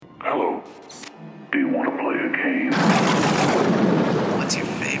pain. What's your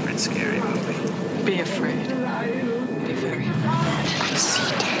favorite scary movie? Be afraid. Be very afraid.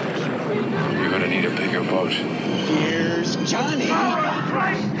 See dead people. You're gonna need a bigger boat. Here's Johnny. The power of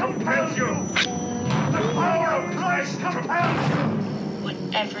Christ compels you! The power of Christ compels you!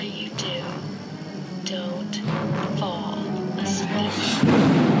 Whatever you do, don't fall asleep.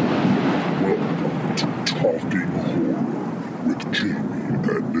 Welcome to Talking Horror with Jamie and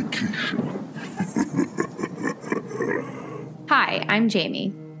Nikisha. Hi, I'm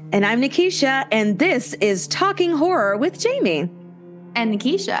Jamie. And I'm Nikisha, and this is Talking Horror with Jamie. And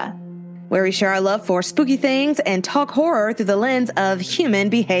Nikisha. Where we share our love for spooky things and talk horror through the lens of human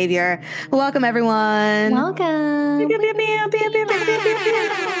behavior. Welcome, everyone. Welcome.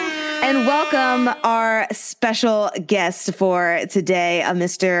 And welcome our special guest for today,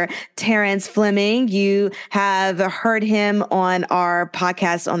 Mr. Terrence Fleming. You have heard him on our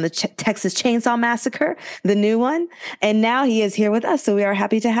podcast on the Texas Chainsaw Massacre, the new one. And now he is here with us, so we are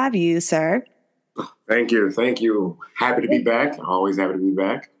happy to have you, sir. Thank you. Thank you. Happy to be back. Always happy to be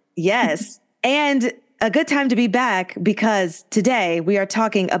back. Yes. And a good time to be back because today we are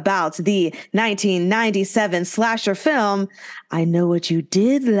talking about the 1997 slasher film, I Know What You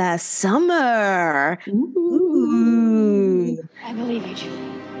Did Last Summer. Ooh. I believe you, Julie.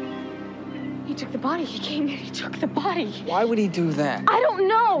 He took the body. He came in. He took the body. Why would he do that? I don't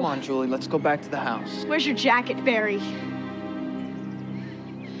know. Come on, Julie. Let's go back to the house. Where's your jacket, Barry?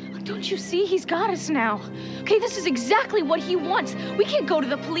 Don't you see? He's got us now. Okay, this is exactly what he wants. We can't go to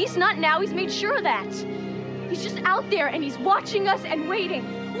the police. Not now. He's made sure of that. He's just out there and he's watching us and waiting.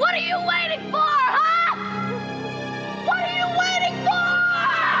 What are you waiting for, huh? What are you waiting for?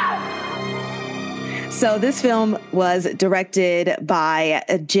 So this film was directed by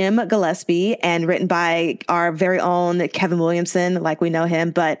Jim Gillespie and written by our very own Kevin Williamson, like we know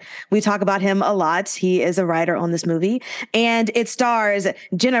him, but we talk about him a lot. He is a writer on this movie. And it stars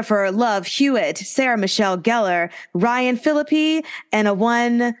Jennifer Love Hewitt, Sarah Michelle Gellar, Ryan Phillippe, and a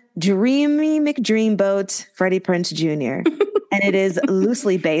one dreamy McDreamboat, Freddie Prinze Jr. And it is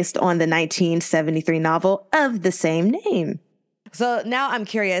loosely based on the 1973 novel of the same name. So now I'm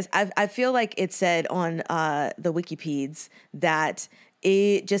curious. I feel like it said on the Wikipedias that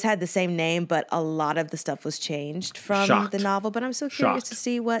it just had the same name, but a lot of the stuff was changed from the novel. But I'm so curious to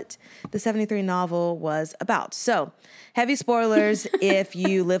see what the 73 novel was about. So heavy spoilers if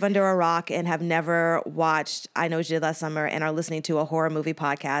you live under a rock and have never watched I Know What You Did Last Summer and are listening to a horror movie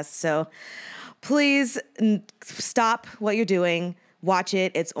podcast. So please stop what you're doing. Watch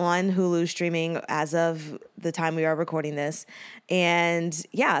it. It's on Hulu streaming as of the time we are recording this. And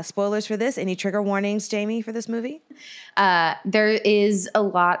yeah, spoilers for this. Any trigger warnings, Jamie, for this movie? There is a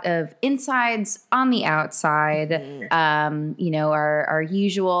lot of insides on the outside. You know, our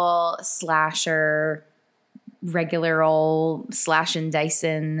usual slasher, regular old slash and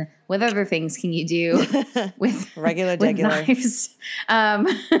Dyson. What other things can you do with regular knives?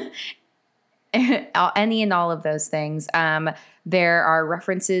 Any and all of those things. There are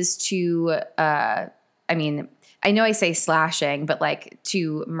references to, I mean, I know I say slashing, but like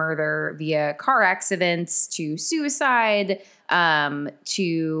to murder via car accidents, to suicide,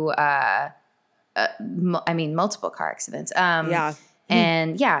 to, multiple car accidents.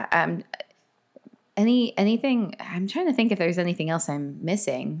 Anything, I'm trying to think if there's anything else I'm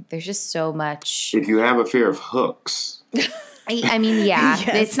missing. There's just so much. If you have a fear of hooks. I mean, yeah,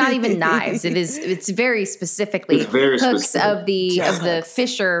 Yes. It's not even knives. It's very specifically hooks specific. of the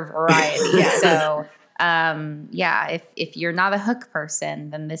Fisher variety. Yes. So, if you're not a hook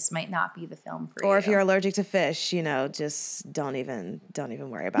person, then this might not be the film for you. Or if you're allergic to fish, just don't even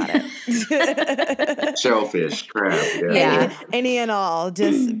worry about it. Shellfish, crab, Any and all,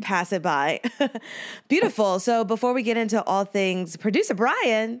 just pass it by. Beautiful. So before we get into all things, producer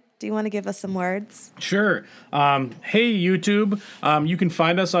Brian, do you want to give us some words? Sure. Hey, YouTube. You can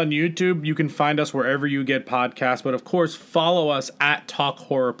find us on YouTube. You can find us wherever you get podcasts. But, of course, follow us at Talk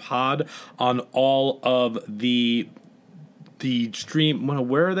Horror Pod on all of the stream.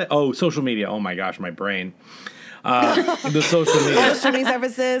 Where are they? Oh, social media. Oh, my gosh, my brain. The social media. All streaming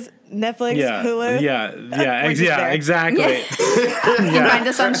services, Netflix, Hulu. Exactly. You can find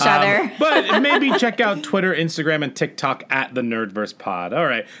us on Shudder. But maybe check out Twitter, Instagram, and TikTok at the Nerdverse Pod. All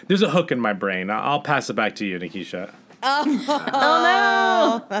right. There's a hook in my brain. I'll pass it back to you, Nikisha.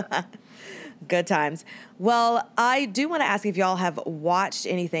 Oh no. Good times. Well, I do want to ask if y'all have watched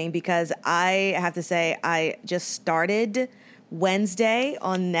anything because I have to say I just started Wednesday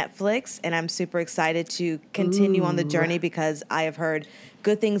on Netflix, and I'm super excited to continue on the journey because I have heard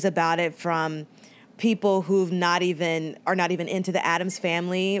good things about it from people who've are not even into the Addams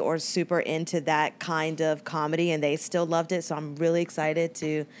Family or super into that kind of comedy, and they still loved it. So I'm really excited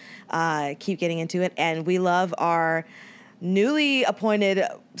to keep getting into it. And we love our newly appointed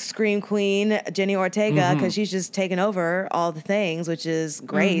Scream Queen, Jenny Ortega, because she's just taken over all the things, which is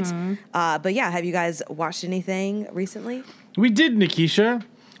great. But yeah, have you guys watched anything recently? We did, Nikisha.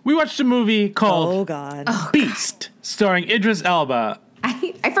 We watched a movie called Beast, starring Idris Elba.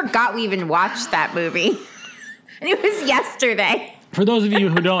 I forgot we even watched that movie. And it was yesterday. For those of you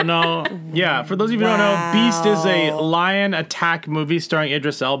who don't know, Beast is a lion attack movie starring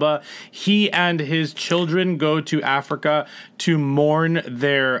Idris Elba. He and his children go to Africa to mourn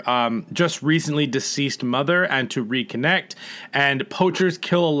their just recently deceased mother and to reconnect. And poachers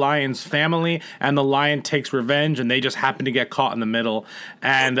kill a lion's family, and the lion takes revenge, and they just happen to get caught in the middle.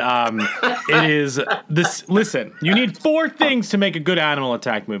 And it is this. Listen, you need 4 things to make a good animal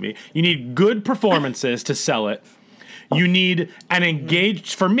attack movie. You need good performances to sell it. You need an engaging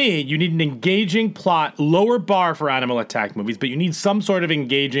plot, lower bar for animal attack movies, but you need some sort of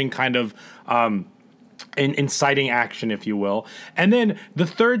engaging kind of inciting action, if you will. And then the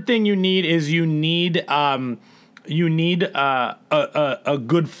third thing you need is you need a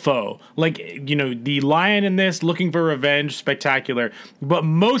good foe. Like, the lion in this, looking for revenge, spectacular. But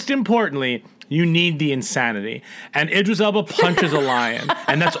most importantly, you need the insanity. And Idris Elba punches a lion,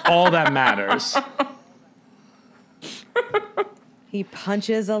 and that's all that matters. He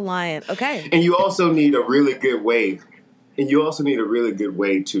punches a lion. Okay. And you also need a really good way.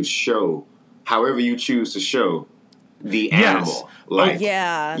 To show, however you choose to show, the animal. Like,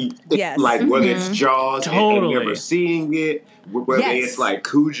 yes. Like whether it's Jaws and never seeing it, whether it's like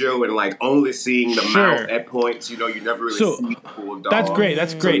Cujo and like only seeing the mouth at points, you never really see the full dog.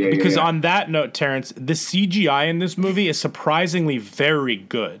 That's great. Because on that note, Terrence, the CGI in this movie is surprisingly very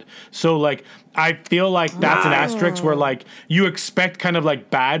good. So like, I feel like that's an asterisk where like you expect kind of like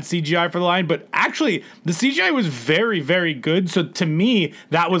bad CGI for the lion, but actually the CGI was very, very good. So to me,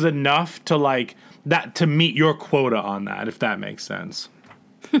 that was enough to like that to meet your quota on that, if that makes sense.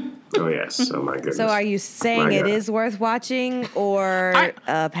 Oh yes! Oh my goodness! So are you saying it is worth watching or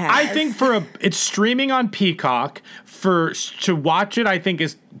pass? I think it's streaming on Peacock. To watch it, I think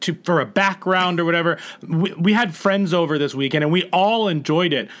for a background or whatever. We had friends over this weekend and we all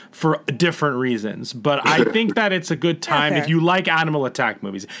enjoyed it for different reasons. But I think that it's a good time if you like animal attack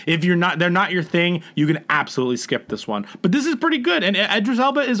movies. If they're not your thing, you can absolutely skip this one. But this is pretty good, and Idris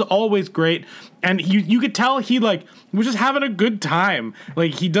Elba is always great. And you could tell he like was just having a good time.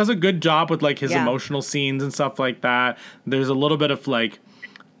 Like he does a good job with like his emotional scenes and stuff like that. There's a little bit of like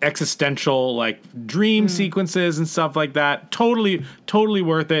existential like dream sequences and stuff like that. Totally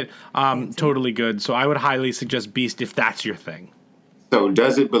worth it. Totally good. So I would highly suggest Beast if that's your thing. So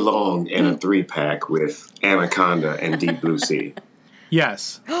does it belong in a 3-pack with Anaconda and Deep Blue Sea?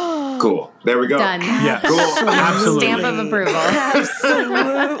 Yes. Cool. There we go. Done. Yes. Cool. Absolutely. Stamp of approval.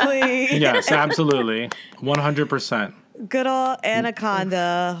 Absolutely. Yes, absolutely. 100%. Good old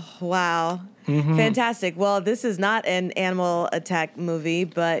Anaconda. Wow. Fantastic. Well, this is not an animal attack movie,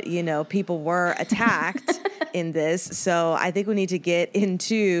 but, people were attacked in this. So I think we need to get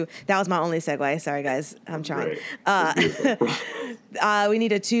into, that was my only segue. Sorry, guys. I'm trying. We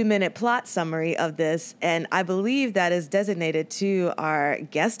need a 2-minute plot summary of this. And I believe that is designated to our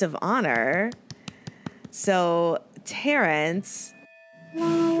guest of honor. So, Terrence.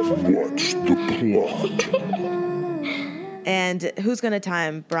 What's the plot? And who's going to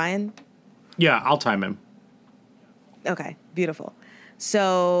time? Brian? Yeah, I'll time him. Okay, beautiful.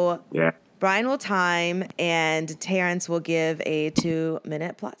 So Brian will time, and Terrence will give a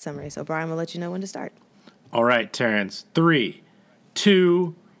 2-minute plot summary. So Brian will let you know when to start. All right, Terrence. 3,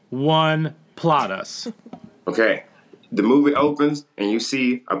 2, 1, plot us. Okay. The movie opens, and you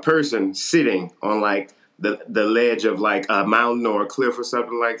see a person sitting on like the ledge of like a mountain or a cliff or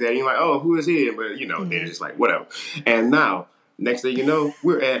something like that. And you're like, oh, who is he? But they're just like, whatever. And now, next thing you know,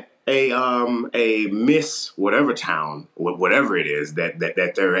 we're at a Miss whatever town, whatever it is that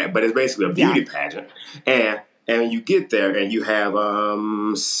they're at, but it's basically a beauty pageant. And you get there and you have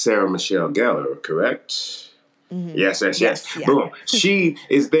Sarah Michelle Gellar, correct? Mm-hmm. Yes. Yeah. Boom. She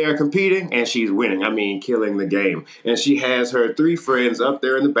is there competing and she's winning. I mean, killing the game. And she has her 3 friends up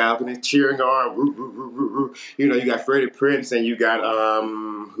there in the balcony cheering on. Woo, woo, woo, woo, woo. You got Freddie Prinze and you got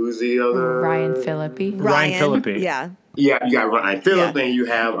who's the other? Ryan Phillippe. Ryan Phillippe. Yeah. Yeah, you got Ryan Phillippe and you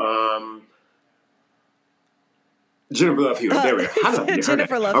have Jennifer Love Hewitt. There we go. How did I get her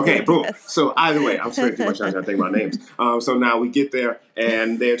Jennifer name? Love Okay, Hewitt, boom. yes. So either way, I'm spending too much time trying to think about names. So now we get there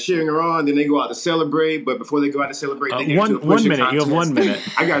and they're cheering her on. Then they go out to celebrate. But before they go out to celebrate, they get into a pushing 1 minute. contest. You have 1 minute.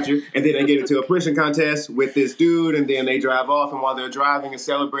 I got you. And then they get into a pushing contest with this dude. And then they drive off. And while they're driving and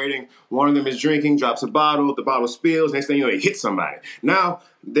celebrating, one of them is drinking, drops a bottle. The bottle spills. Next thing you know, they hit somebody. Now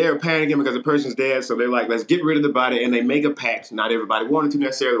they're panicking because the person's dead. So they're like, let's get rid of the body. And they make a pact. Not everybody wanted to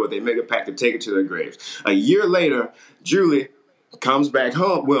necessarily, but they make a pact to take it to their graves. A year later, Julie comes back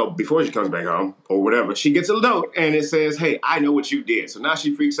home. Well, before she comes back home or whatever, she gets a note and it says, hey, I know what you did. So now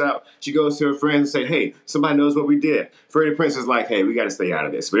she freaks out. She goes to her friends and say, hey, somebody knows what we did. Freddie Prinze is like, hey, we got to stay out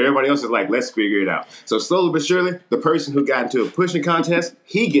of this. But everybody else is like, let's figure it out. So slowly but surely, the person who got into a pushing contest,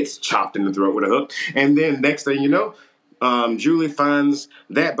 he gets chopped in the throat with a hook. And then next thing you know, Julie finds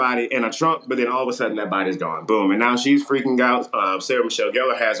that body in a trunk, but then all of a sudden that body's gone. Boom. And now she's freaking out. Sarah Michelle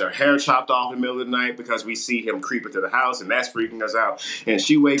Gellar has her hair chopped off in the middle of the night because we see him creep into the house, and that's freaking us out. And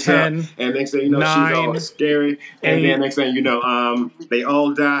she wakes 10, up, and next thing you know, 9, she's all scary. And 8. then next thing you know, they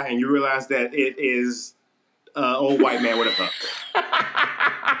all die, and you realize that it is old white man with a hook.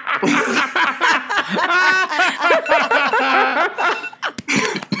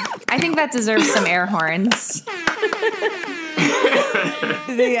 I think that deserves some air horns.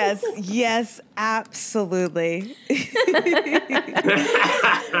 Yes, absolutely. And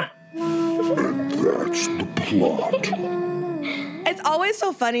that's the plot. It's always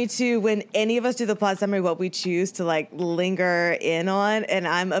so funny too when any of us do the plot summary, what we choose to like linger in on, and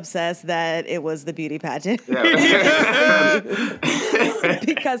I'm obsessed that it was the beauty pageant.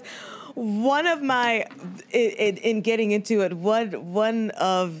 Because one of my, in getting into it, one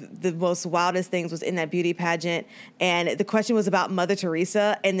of the most wildest things was in that beauty pageant, and the question was about Mother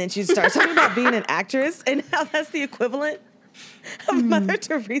Teresa, and then she started talking about being an actress and how that's the equivalent of Mother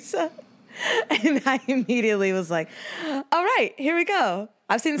Teresa. And I immediately was like, all right, here we go.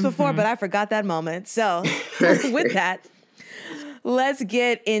 I've seen this before, but I forgot that moment. So with that, let's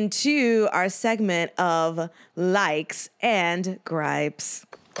get into our segment of likes and gripes.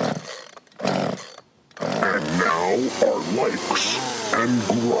 And now our likes and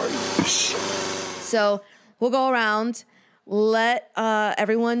gripes. So we'll go around. Let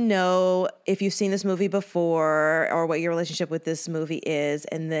everyone know if you've seen this movie before or what your relationship with this movie is,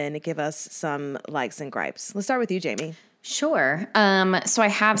 and then give us some likes and gripes. Let's start with you, Jamie. Sure. So I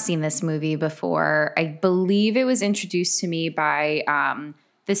have seen this movie before. I believe it was introduced to me by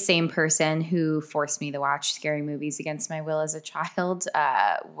the same person who forced me to watch scary movies against my will as a child,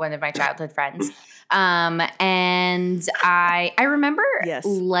 one of my childhood friends. And I remember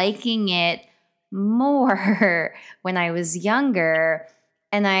liking it more when I was younger,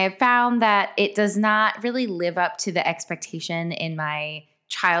 and I found that it does not really live up to the expectation in my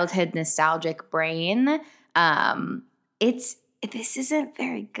childhood nostalgic brain. This isn't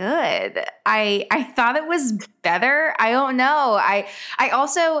very good. I thought it was better. I don't know. I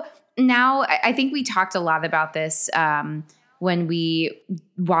also now I think we talked a lot about this when we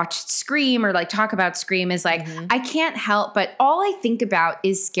watched Scream or like talk about Scream is like, I can't help, but all I think about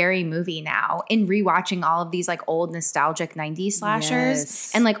is Scary Movie now in rewatching all of these like old nostalgic 90s slashers.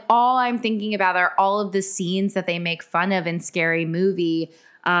 Yes. And like all I'm thinking about are all of the scenes that they make fun of in Scary Movie.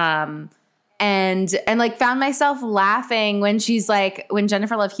 And like found myself laughing when she's like, when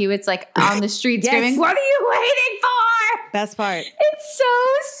Jennifer Love Hewitt's like on the street screaming, what are you waiting for? Best part. It's so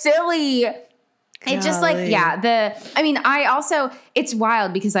silly. It just like, it's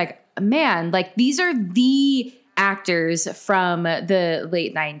wild because like, man, like these are the actors from the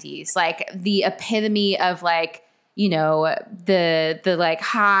late 90s, like the epitome of like, you know, the like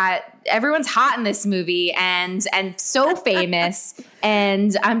hot, everyone's hot in this movie and so famous.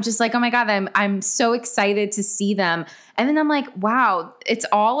 And I'm just like, oh my God, I'm so excited to see them. And then I'm like, wow, it's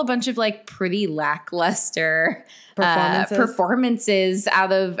all a bunch of like pretty lackluster performances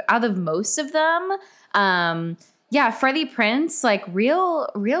out of most of them. Freddie Prinze, like real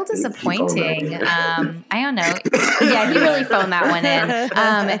disappointing. I don't know. Yeah, he really phoned that one in.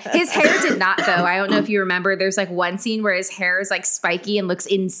 His hair did not though. I don't know if you remember, there's like one scene where his hair is like spiky and looks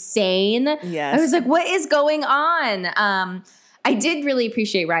insane. Yes. I was like, what is going on? I did really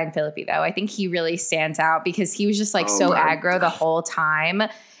appreciate Ryan Phillippe though. I think he really stands out because he was just like aggro the whole time.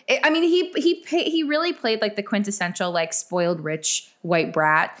 He really played like the quintessential like spoiled rich white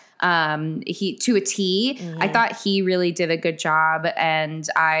brat. He to a T. I thought he really did a good job, and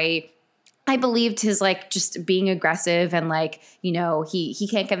I I believed his like just being aggressive and like, you know, he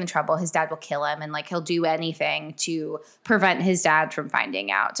can't get in trouble. His dad will kill him and like he'll do anything to prevent his dad from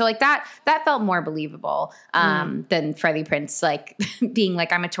finding out. So like that felt more believable than Freddie Prinze like being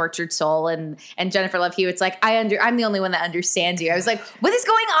like, I'm a tortured soul, and Jennifer Love Hewitt's like, I'm the only one that understands you. I was like, what is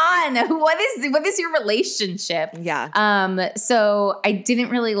going on? What is your relationship? Yeah. So I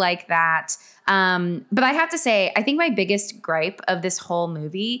didn't really like that. But I have to say, I think my biggest gripe of this whole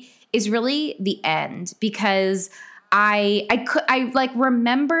movie is really the end, because I like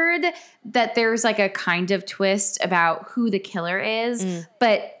remembered that there's like a kind of twist about who the killer is,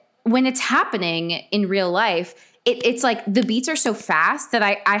 but when it's happening in real life, it's like the beats are so fast that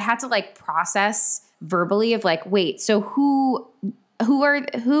I had to like process verbally of like, wait, so who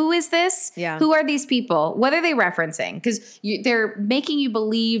is this? Yeah. Who are these people? What are they referencing? Because they're making you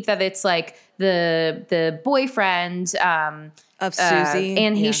believe that it's like the boyfriend of Susie,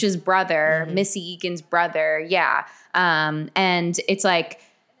 Anne Heche's brother, Missy Egan's brother. Yeah. And it's like,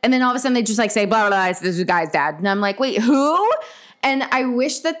 and then all of a sudden they just like say, blah, blah, blah, this is the guy's dad. And I'm like, wait, who? And I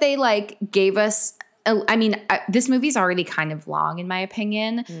wish that they like gave us, this movie's already kind of long in my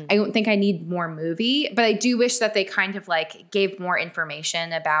opinion. I don't think I need more movie, but I do wish that they kind of like gave more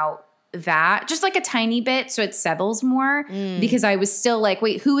information about that, just like a tiny bit, so it settles more, because I was still like,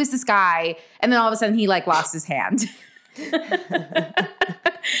 wait, who is this guy? And then all of a sudden he like lost his hand.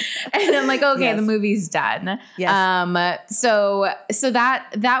 And I'm like, okay, the movie's done. Yes. So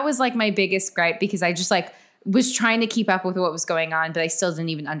that was like my biggest gripe, because I just like was trying to keep up with what was going on, but I still didn't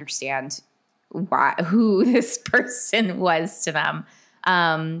even understand who this person was to them.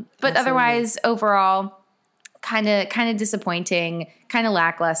 But otherwise, overall, kind of disappointing, kind of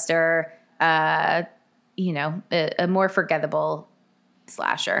lackluster, a more forgettable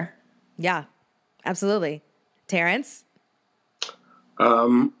slasher. Yeah, absolutely. Terrence? I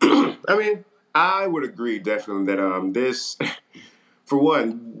mean, I would agree definitely that this, for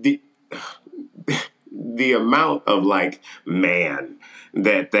one, the amount of like man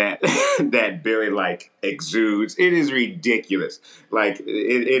that Billy like exudes, it is ridiculous. Like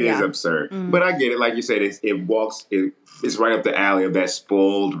it is absurd. But I get it. Like you said, it's right up the alley of that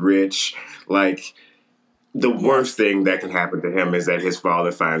spoiled rich. Like the worst thing that can happen to him is that his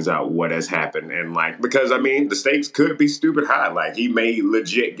father finds out what has happened, and like, because I mean the stakes could be stupid high. Like he may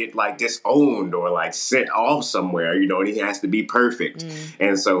legit get like disowned or like sent off somewhere, and he has to be perfect.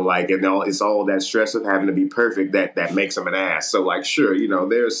 And so like, it's all that stress of having to be perfect that makes him an ass. So like, sure,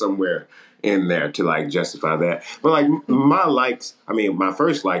 there's somewhere in there to like justify that. But like my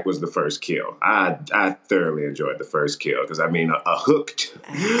first like was the first kill. I thoroughly enjoyed the first kill, because I mean a hook to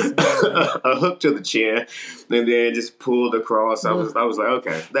the chin and then just pulled across. I was like,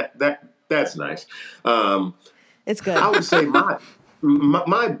 okay, that's nice. It's good. I would say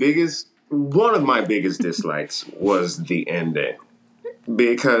my biggest, one of my biggest dislikes was the ending,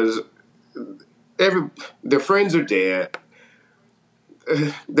 because their friends are dead.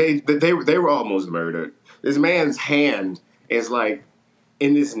 They were almost murdered. This man's hand is like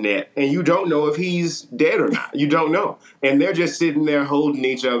in this net, and you don't know if he's dead or not. You don't know, and they're just sitting there holding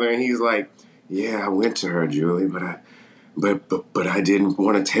each other, and he's like, "Yeah, I went to her, Julie, but I didn't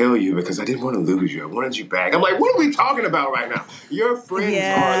want to tell you because I didn't want to lose you. I wanted you back." I'm like, "What are we talking about right now? Your friends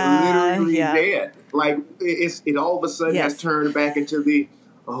are literally dead. Like it all of a sudden has turned back into the."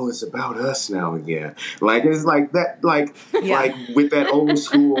 Oh, it's about us now again. Like it's like that, like with that old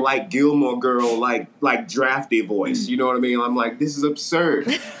school like Gilmore Girl like drafty voice. You know what I mean? I'm like, this is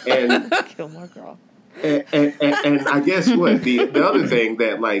absurd. And Gilmore Girl. And I guess what the other thing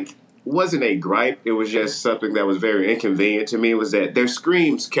that like wasn't a gripe, it was just something that was very inconvenient to me, was that their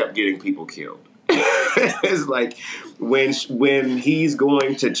screams kept getting people killed. It's like when he's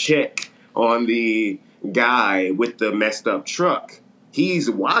going to check on the guy with the messed up truck.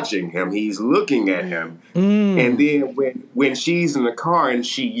 He's watching him. He's looking at him. And then when she's in the car and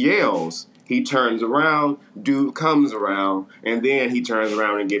she yells, he turns around, dude comes around, and then he turns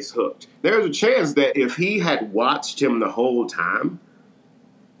around and gets hooked. There's a chance that if he had watched him the whole time,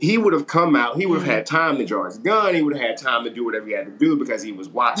 he would have come out. He would have had time to draw his gun. He would have had time to do whatever he had to do because he was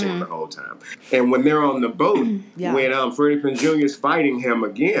watching him the whole time. And when they're on the boat, when Freddie Prinze Jr. is fighting him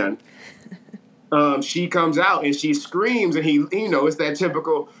again, she comes out and she screams, and he, it's that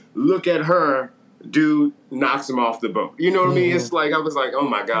typical look at her, dude knocks him off the boat. You know what I mean? It's like, I was like, oh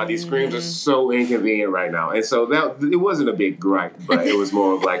my God, these screams are so inconvenient right now. And so it wasn't a big gripe, but it was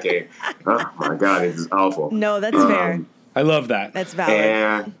more of like oh my God, this is awful. No, that's fair. I love that. That's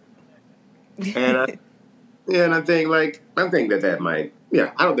valid. And I think that might,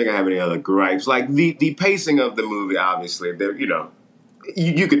 I don't think I have any other gripes. Like the pacing of the movie, obviously,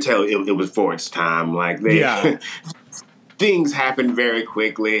 you could tell it was for its time. Like things happened very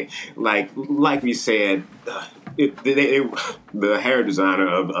quickly. Like we said, the hair designer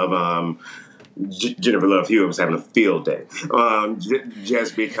of Jennifer Love Hewitt was having a field day.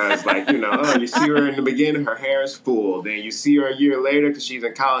 Just because, like, you see her in the beginning, her hair is full. Then you see her a year later because she's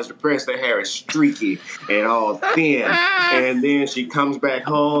in college depressed, her hair is streaky and all thin. And then she comes back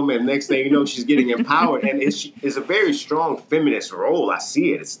home, and next thing you know, she's getting empowered. And it's a very strong feminist role. I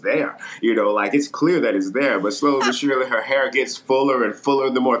see it. It's there. Like, it's clear that it's there. But slowly but surely, her hair gets fuller and fuller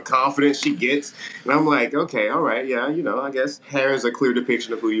the more confident she gets. And I'm like, okay, all right, yeah, I guess hair is a clear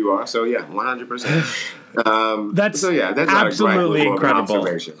depiction of who you are. So, yeah, 100%. That's absolutely incredible.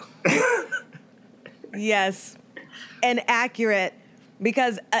 Yes, and accurate,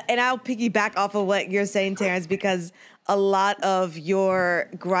 because and I'll piggyback off of what you're saying, Terrence, because a lot of your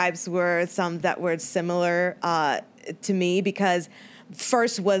gripes were some that were similar to me, because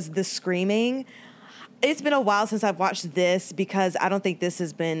first was the screaming. It's been a while since I've watched this, because I don't think this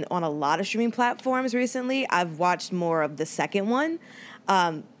has been on a lot of streaming platforms recently. I've watched more of the second one.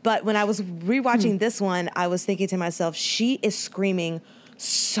 But when I was rewatching this one, I was thinking to myself, she is screaming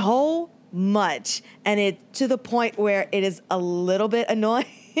so much, and it to the point where it is a little bit annoying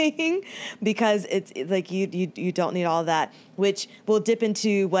because it's like you don't need all that, which we'll dip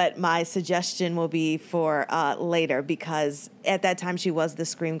into what my suggestion will be for later, because at that time she was the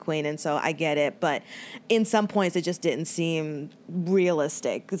scream queen, and so I get it, but in some points it just didn't seem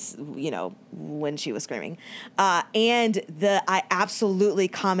realistic, when she was screaming. And I absolutely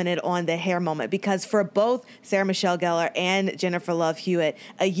commented on the hair moment, because for both Sarah Michelle Gellar and Jennifer Love Hewitt,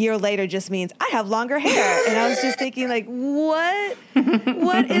 a year later just means I have longer hair. And I was just thinking, like,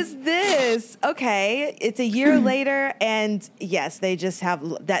 what is this? Okay, it's a year later, and yes, they just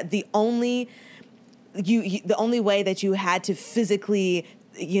have that. The only way that you had to physically,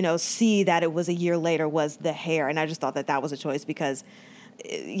 see that it was a year later was the hair. And I just thought that was a choice, because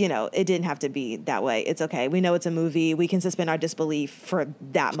it didn't have to be that way. It's okay. We know it's a movie. We can suspend our disbelief for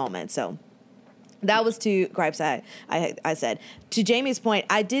that moment. So that was two gripes I said. To Jamie's point,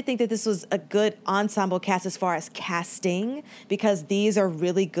 I did think that this was a good ensemble cast as far as casting, because these are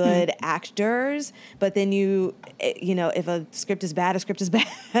really good actors. But then if a script is bad, a script is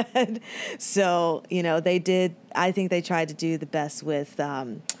bad. So, I think they tried to do the best with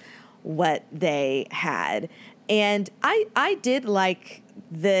what they had. And I did like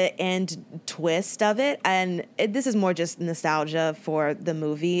the end twist of it. And this is more just nostalgia for the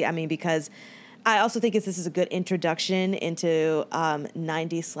movie. I mean, because I also think this is a good introduction into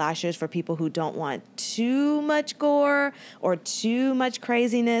 90s slashers for people who don't want too much gore or too much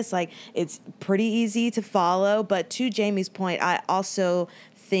craziness. Like, it's pretty easy to follow. But to Jamie's point, I also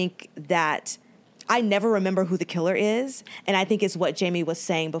think that I never remember who the killer is. And I think it's what Jamie was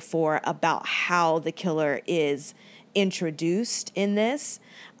saying before about how the killer is introduced in this,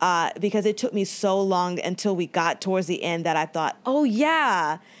 because it took me so long until we got towards the end that I thought, oh,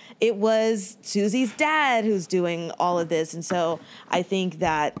 yeah, it was Susie's dad who's doing all of this. And so I think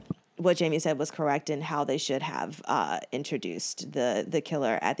that what Jamie said was correct in how they should have introduced the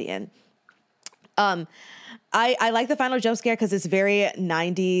killer at the end. I like the final jump scare because it's very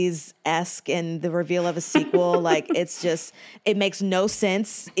 90s-esque, and the reveal of a sequel, like, it makes no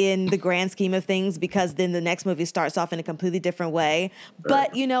sense in the grand scheme of things, because then the next movie starts off in a completely different way. But,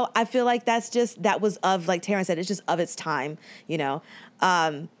 I feel like that was of, like Terrence said, it's just of its time,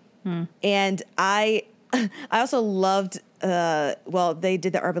 And I also loved, they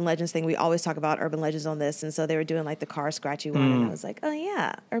did the urban legends thing. We always talk about urban legends on this. And so they were doing like the car scratchy one. And I was like, oh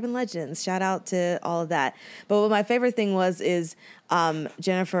yeah, urban legends. Shout out to all of that. But what my favorite thing is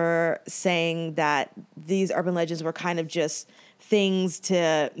Jennifer saying that these urban legends were kind of just things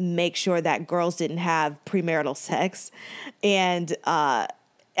to make sure that girls didn't have premarital sex. And,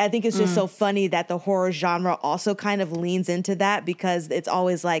 I think it's just so funny that the horror genre also kind of leans into that, because it's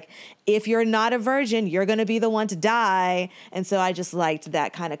always like, if you're not a virgin, you're going to be the one to die. And so I just liked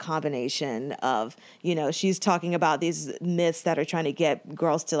that kind of combination of, she's talking about these myths that are trying to get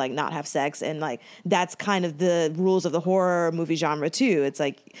girls to like not have sex. And like, that's kind of the rules of the horror movie genre too. It's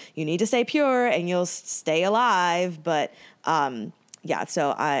like, you need to stay pure and you'll stay alive. But, yeah,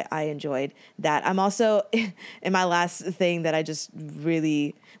 so I enjoyed that. I'm also, in my last thing that I just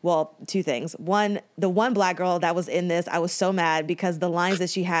really, two things. One, the one black girl that was in this, I was so mad because the lines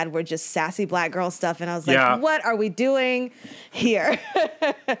that she had were just sassy black girl stuff. And I was like, what are we doing here?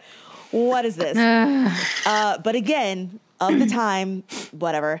 What is this? But again, of the time,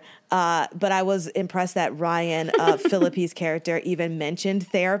 whatever. But I was impressed that Ryan Phillippe's character even mentioned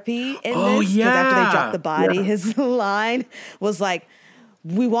therapy in this. Because after they dropped the body, his line was like,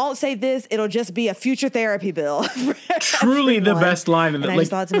 we won't say this. It'll just be a future therapy bill. Truly the best line. And I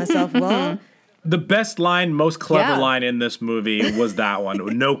just thought to myself, well. The best line, most clever line in this movie was that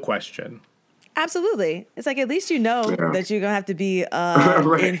one. No question. Absolutely. It's like, at least you know that you're going to have to be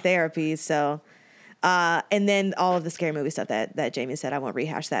in therapy. So, and then all of the scary movie stuff that Jamie said, I won't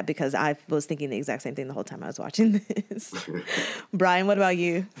rehash that because I was thinking the exact same thing the whole time I was watching this. Brian, what about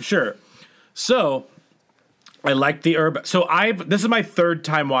you? Sure. So I like the urban. So this is my third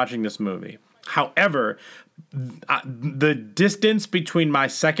time watching this movie. However, the distance between my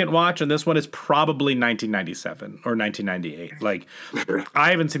second watch and this one is probably 1997 or 1998. Like,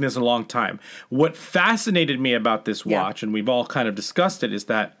 I haven't seen this in a long time. What fascinated me about this watch, and we've all kind of discussed it, is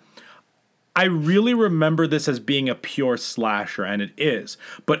that I really remember this as being a pure slasher, and it is.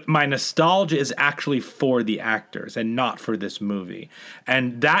 But my nostalgia is actually for the actors and not for this movie.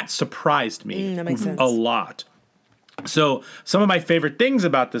 And that surprised me that makes sense. A lot. So some of my favorite things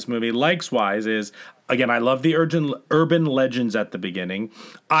about this movie, likes-wise, is, again, I love the urban legends at the beginning.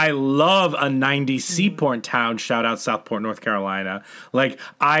 I love a 90s seaport town. Shout out Southport, North Carolina. Like,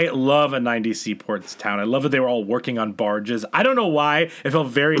 I love a 90s seaport town. I love that they were all working on barges. I don't know why. It felt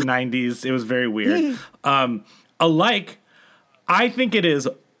very 90s. It was very weird. I think it is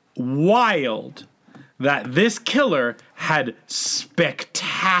wild that this killer had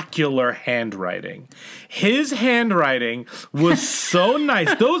spectacular handwriting. His handwriting was so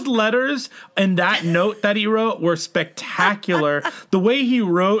nice. Those letters and that note that he wrote were spectacular. The way he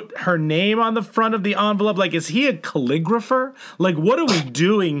wrote her name on the front of the envelope, like, is he a calligrapher? Like, what are we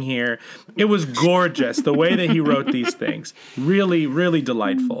doing here? It was gorgeous, the way that he wrote these things. Really, really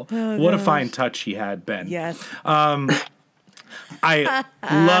delightful. What a fine touch he had, Ben. Yes. I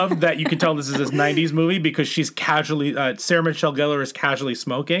love that you can tell this is this 90s movie because she's casually, Sarah Michelle Gellar is casually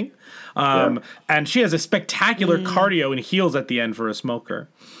smoking. And she has a spectacular cardio and heels at the end for a smoker.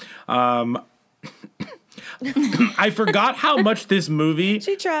 I forgot how much this movie...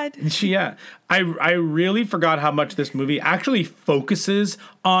 She tried. I really forgot how much this movie actually focuses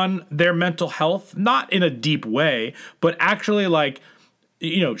on their mental health, not in a deep way, but actually, like,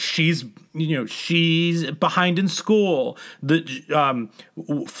 she's behind in school. Sarah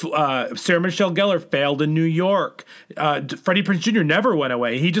Michelle Gellar failed in New York. Freddie Prinze Jr. never went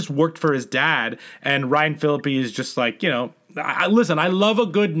away. He just worked for his dad. And Ryan Phillippe is just like, listen, I love a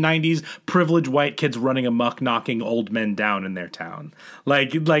good 90s privileged white kids running amok, knocking old men down in their town.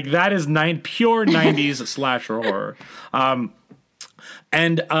 Like that is pure 90s slasher horror.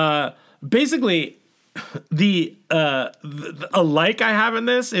 Basically, the like I have in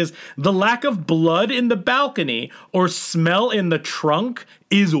this is the lack of blood in the balcony or smell in the trunk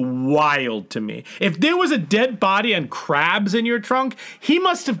is wild to me. If there was a dead body and crabs in your trunk, he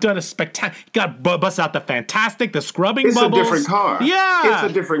must have done a spectacular. Got bust out the Fantastic, the scrubbing bubbles. It's a different car. Yeah,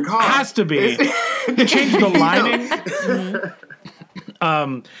 it's a different car. Has to be. Change the lining.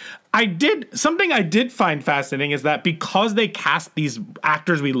 Something I did find fascinating is that because they cast these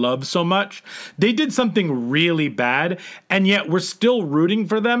actors we love so much, they did something really bad, and yet we're still rooting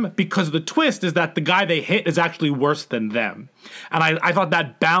for them because the twist is that the guy they hit is actually worse than them. And I thought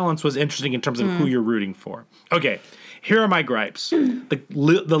that balance was interesting in terms of who you're rooting for. Okay, here are my gripes.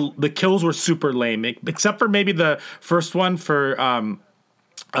 The kills were super lame, except for maybe the first one for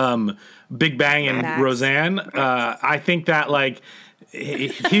Big Bang and Max. Roseanne. I think that, like...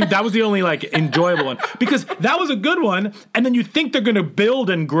 that was the only, like, enjoyable one because that was a good one, and then you think they're going to build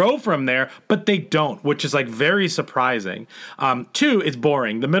and grow from there, but they don't, which is, like, very surprising. 2, it's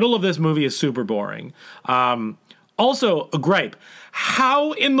boring. The middle of this movie is super boring. Also, a gripe.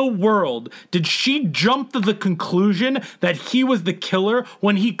 How in the world did she jump to the conclusion that he was the killer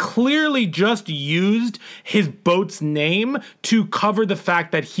when he clearly just used his boat's name to cover the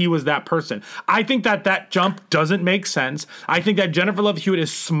fact that he was that person? I think that jump doesn't make sense. I think that Jennifer Love Hewitt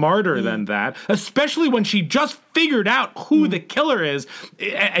is smarter than that, especially when she just figured out who the killer is.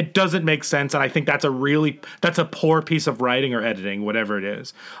 It doesn't make sense, and I think that's a poor piece of writing or editing, whatever it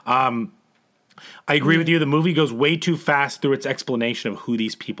is. I agree with you. The movie goes way too fast through its explanation of who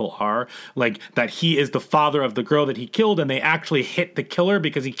these people are. Like, that he is the father of the girl that he killed, and they actually hit the killer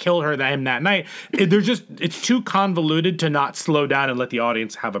because he killed him that night. It's too convoluted to not slow down and let the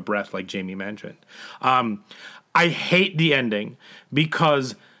audience have a breath, like Jamie mentioned. I hate the ending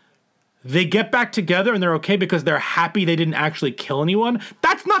because they get back together and they're okay because they're happy they didn't actually kill anyone.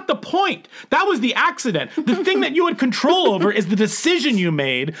 That's not the point. That was the accident. The thing that you had control over is the decision you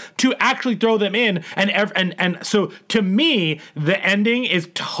made to actually throw them in. And so to me, the ending is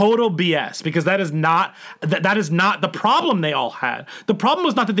total BS because that is not the problem they all had. The problem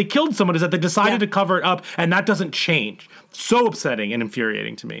was not that they killed someone, is that they decided to cover it up, and that doesn't change. So upsetting and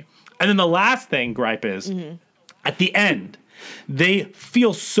infuriating to me. And then the last thing, gripe, is at the end, they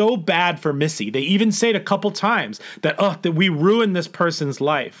feel so bad for Missy. They even say it a couple times that we ruined this person's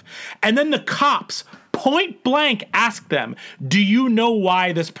life. And then the cops point blank ask them, do you know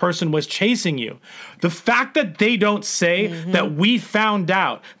why this person was chasing you? The fact that they don't say that we found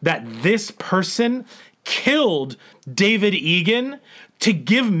out that this person killed David Egan to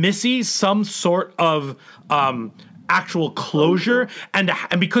give Missy some sort of actual closure, and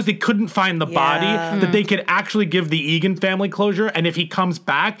because they couldn't find the body, that they could actually give the Egan family closure, and if he comes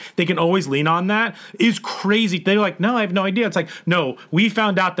back, they can always lean on that, is crazy. They're like, no, I have no idea. It's like, no, we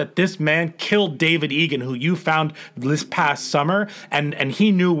found out that this man killed David Egan, who you found this past summer, and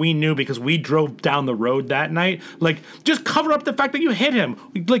he knew we knew because we drove down the road that night. Like, just cover up the fact that you hit him.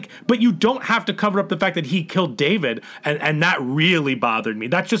 Like, but you don't have to cover up the fact that he killed David, and that really bothered me.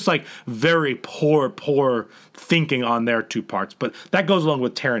 That's just like very poor thinking on their two parts, but that goes along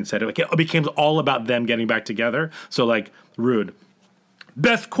with Terrence said. It became all about them getting back together. So, like, rude.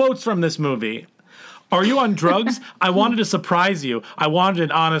 Best quotes from this movie. Are you on drugs? I wanted to surprise you. I wanted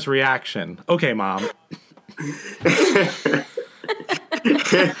an honest reaction. Okay, Mom.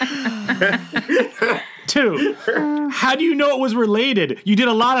 2, how do you know it was related? You did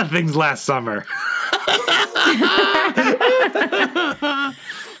a lot of things last summer.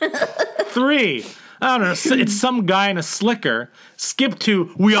 3, I don't know, it's some guy in a slicker. Skip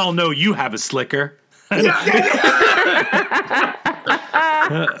to, we all know you have a slicker.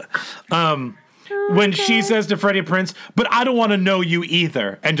 When she says to Freddie Prinze, but I don't want to know you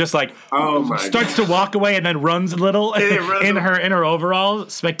either, and just like starts to walk away and then runs a little in her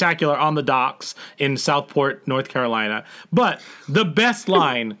overalls. Spectacular on the docks in Southport, North Carolina. But the best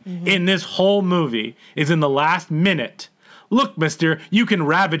line in this whole movie is in the last minute. Look, mister, you can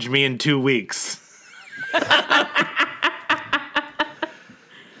ravage me in 2 weeks. One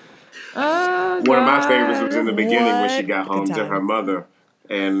of my favorites was in the beginning when she got home to her mother,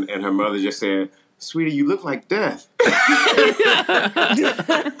 and her mother just said, "Sweetie, you look like death." Oh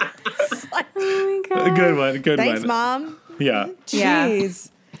my God. Good one. Thanks, Mom. Yeah. Jeez.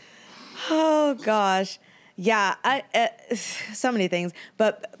 Oh gosh. Yeah, so many things.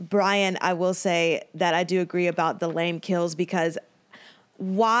 But Brian, I will say that I do agree about the lame kills, because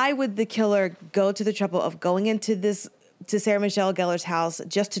why would the killer go to the trouble of going to Sarah Michelle Gellar's house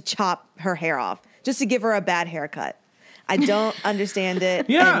just to chop her hair off, just to give her a bad haircut? I don't understand it.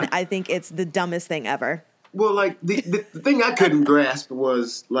 Yeah. And I think it's the dumbest thing ever. Well, like, the thing I couldn't grasp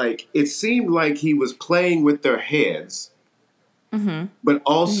was, like, it seemed like he was playing with their heads, but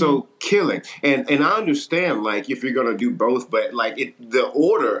also killing. And I understand, like, if you're going to do both, but, like, the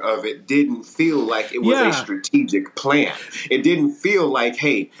order of it didn't feel like it was a strategic plan. It didn't feel like,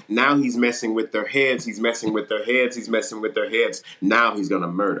 hey, now he's messing with their heads, he's messing with their heads, he's messing with their heads, now he's going to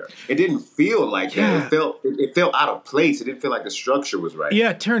murder. It didn't feel like that. It felt out of place. It didn't feel like the structure was right.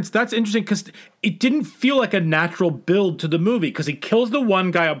 Yeah, Terrence, that's interesting, because it didn't feel like a natural build to the movie, because he kills the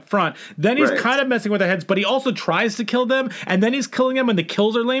one guy up front, then he's kind of messing with their heads, but he also tries to kill them, and then he's killing them, and the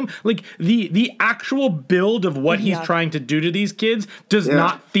kills are lame. Like, the actual build of what he's trying to do to these kids does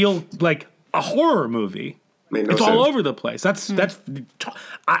not feel like a horror movie. It's all over the place. I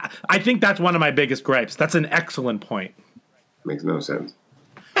think that's one of my biggest gripes. That's an excellent point. Makes no sense.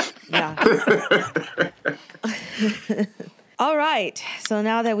 Yeah. All right. So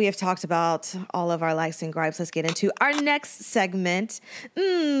now that we have talked about all of our likes and gripes, let's get into our next segment.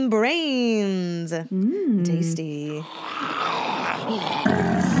 Brains. Tasty.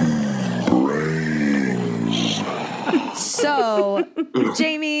 So,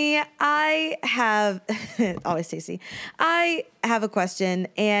 Jamie, I have always tasty. I have a question,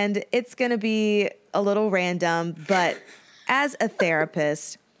 and it's going to be a little random, but as a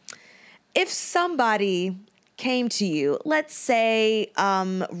therapist, if somebody came to you, let's say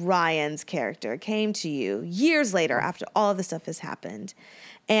Ryan's character came to you years later after all of this stuff has happened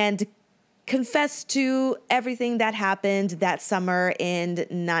and confessed to everything that happened that summer in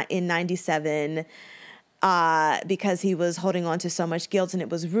 97, because he was holding on to so much guilt and it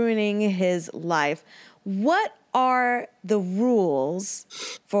was ruining his life. What are the rules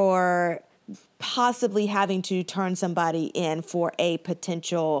for possibly having to turn somebody in for a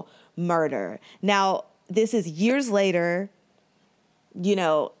potential murder? Now, this is years later.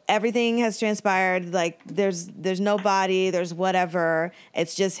 everything has transpired. Like there's no body, there's whatever.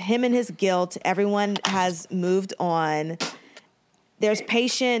 It's just him and his guilt. Everyone has moved on. There's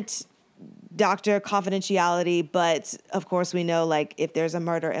patient doctor confidentiality, but of course we know like if there's a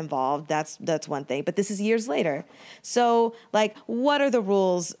murder involved, that's one thing. But this is years later. So like, what are the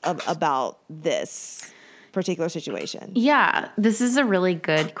rules about this particular situation? Yeah, this is a really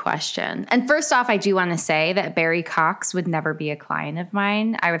good question. And first off, I do want to say that Barry Cox would never be a client of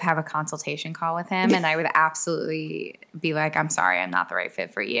mine. I would have a consultation call with him and I would absolutely be like, I'm sorry, I'm not the right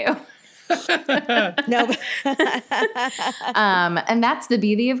fit for you. No. And that's the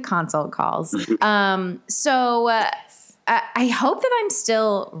beauty of consult calls. I hope that I'm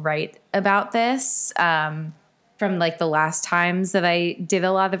still right about this. From like the last times that I did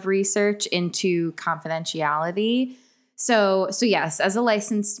a lot of research into confidentiality. So yes, as a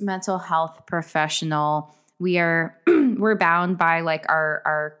licensed mental health professional, we're bound by like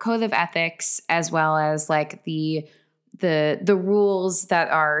our code of ethics as well as like the rules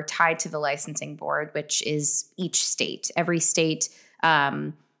that are tied to the licensing board, which is each state. Every state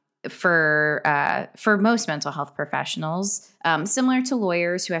for most mental health professionals, similar to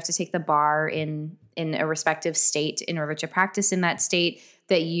lawyers who have to take the bar in a respective state in order to practice in that state,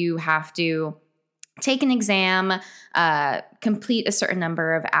 that you have to take an exam, complete a certain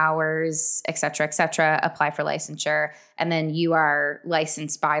number of hours, et cetera, apply for licensure, and then you are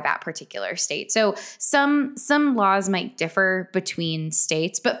licensed by that particular state. So some laws might differ between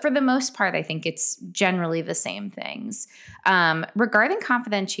states, but for the most part, I think it's generally the same things. Regarding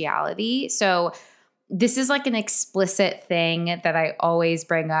confidentiality, so this is like an explicit thing that I always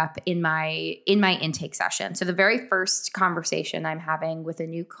bring up in my intake session. So the very first conversation I'm having with a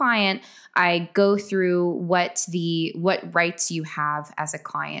new client, I go through what rights you have as a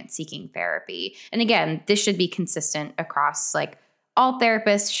client seeking therapy. And again, this should be consistent across like all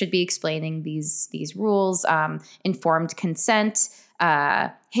therapists should be explaining these rules, informed consent,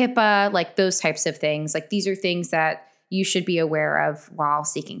 HIPAA, like those types of things. Like these are things that you should be aware of while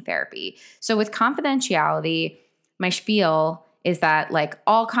seeking therapy. So with confidentiality, my spiel is that like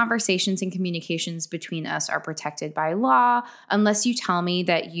all conversations and communications between us are protected by law unless you tell me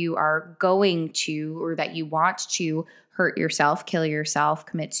that you are going to or that you want to hurt yourself, kill yourself,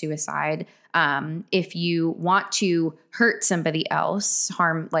 commit suicide. If you want to hurt somebody else,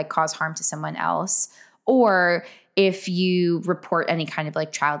 cause harm to someone else, or if you report any kind of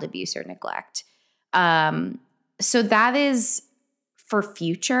like child abuse or neglect. So that is for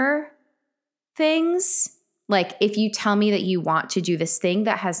future things. Like if you tell me that you want to do this thing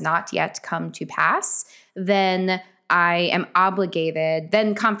that has not yet come to pass, then I am obligated,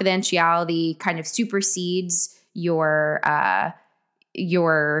 then confidentiality kind of supersedes your not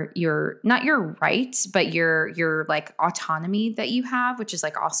your right, but your like autonomy that you have, which is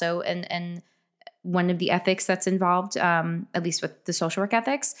like also an one of the ethics that's involved, at least with the social work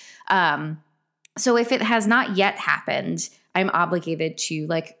ethics. So if it has not yet happened, I'm obligated to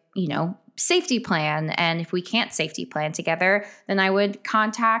safety plan. And if we can't safety plan together, then I would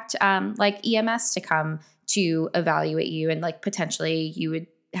contact like EMS to come to evaluate you. And like potentially you would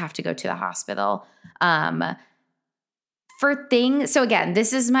have to go to the hospital. For things, so again,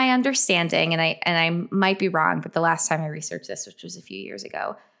 this is my understanding and I might be wrong, but the last time I researched this, which was a few years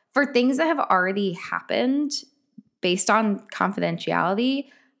ago, for things that have already happened based on confidentiality,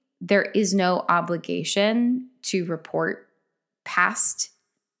 there is no obligation to report past,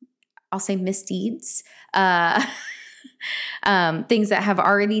 I'll say, misdeeds, things that have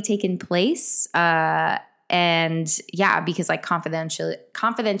already taken place. And yeah, because like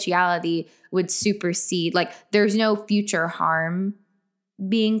confidentiality would supersede, like there's no future harm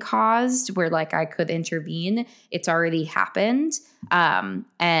being caused where like I could intervene. It's already happened.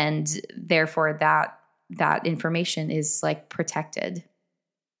 And therefore that information is like protected,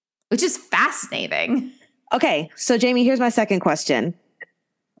 which is fascinating. Okay, so Jamie, here's my second question.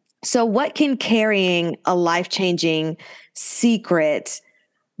 So what can carrying a life-changing secret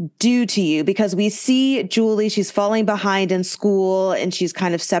do to you? Because we see Julie, she's falling behind in school and she's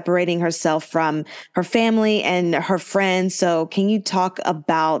kind of separating herself from her family and her friends. So can you talk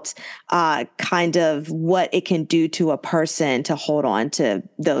about kind of what it can do to a person to hold on to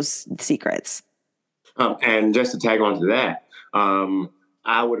those secrets? And just to tag on to that,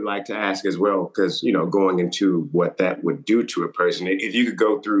 I would like to ask as well, because, going into what that would do to a person, if you could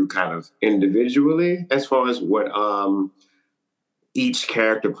go through kind of individually as far as what each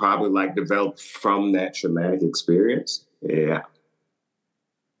character probably like developed from that traumatic experience. Yeah.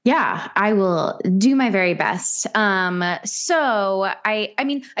 Yeah, I will do my very best. So I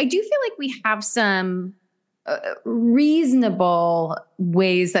do feel like we have some reasonable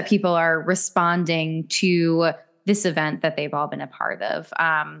ways that people are responding to this event that they've all been a part of.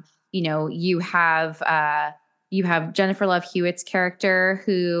 You have Jennifer Love Hewitt's character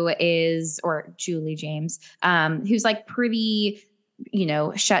or Julie James, who's like pretty,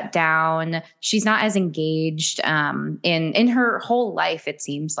 shut down. She's not as engaged in her whole life. It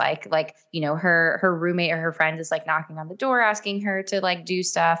seems like her roommate or her friend is like knocking on the door, asking her to like do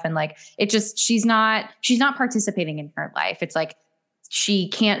stuff. And like, she's not participating in her life. It's like, she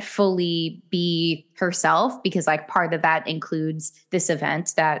can't fully be herself because like part of that includes this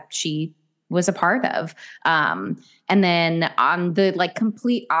event that she was a part of. And then on the like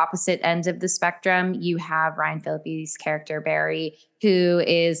complete opposite end of the spectrum, you have Ryan Phillippe's character, Barry, who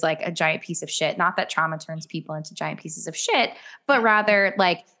is like a giant piece of shit. Not that trauma turns people into giant pieces of shit, but rather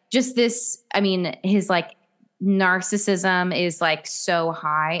like just this, his like narcissism is like so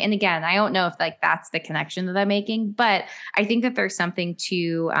high. And again, I don't know if like that's the connection that I'm making, but I think that there's something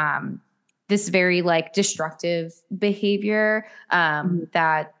to this very like destructive behavior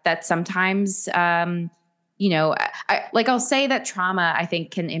that sometimes I'll say that trauma I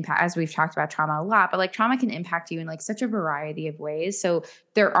think can impact, as we've talked about trauma a lot, but like trauma can impact you in like such a variety of ways. So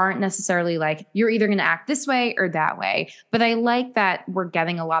there aren't necessarily like you're either going to act this way or that way. But I like that we're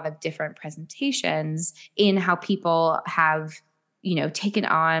getting a lot of different presentations in how people have taken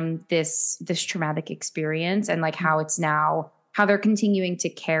on this traumatic experience and like how they're continuing to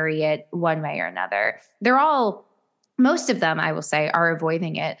carry it one way or another. Most of them, I will say, are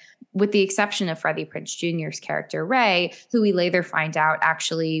avoiding it, with the exception of Freddie Prinze Jr.'s character, Ray, who we later find out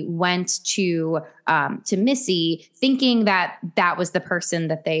actually went to Missy thinking that was the person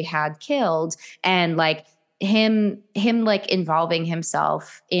that they had killed. And like him like involving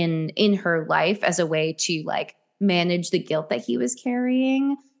himself in her life as a way to like manage the guilt that he was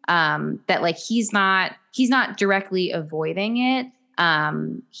carrying. That like he's not directly avoiding it.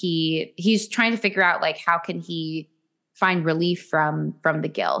 He's trying to figure out like how can he find relief from the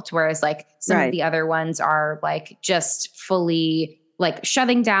guilt, whereas like some of the other ones are like just fully like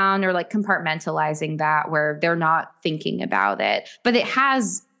shutting down or like compartmentalizing that, where they're not thinking about it. But it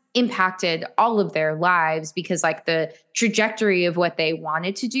has impacted all of their lives because like the trajectory of what they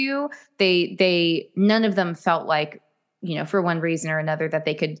wanted to do, they none of them felt like, for one reason or another, that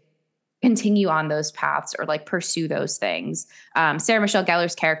they could continue on those paths or like pursue those things. Sarah Michelle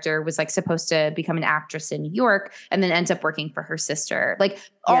Gellar's character was like supposed to become an actress in New York and then ends up working for her sister. Like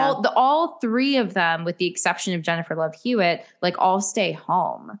all three of them, with the exception of Jennifer Love Hewitt, like all stay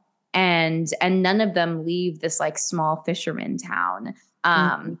home and none of them leave this like small fisherman town.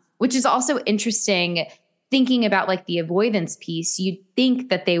 Which is also interesting. Thinking about like the avoidance piece, you'd think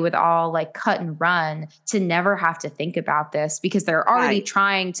that they would all like cut and run to never have to think about this because they're already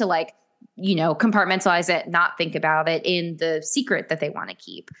trying to like, compartmentalize it, not think about it in the secret that they want to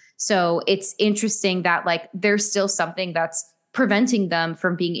keep. So it's interesting that like there's still something that's preventing them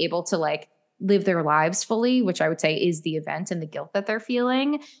from being able to like live their lives fully, which I would say is the event and the guilt that they're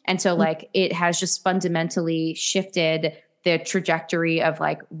feeling. And so like it has just fundamentally shifted the trajectory of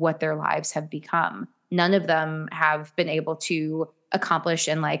like what their lives have become. None of them have been able to accomplish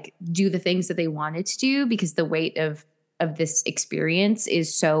and like do the things that they wanted to do because the weight of this experience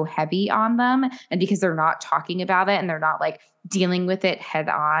is so heavy on them. And because they're not talking about it and they're not like dealing with it head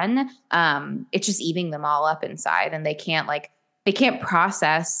on, it's just eating them all up inside. And they can't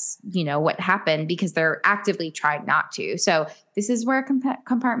process, what happened because they're actively trying not to. So this is where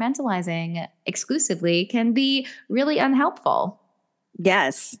compartmentalizing exclusively can be really unhelpful.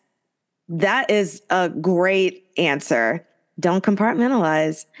 Yes. That is a great answer. Don't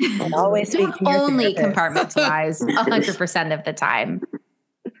compartmentalize. And always speak to your only therapist. compartmentalize 100% of the time.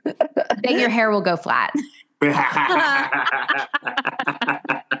 Then your hair will go flat.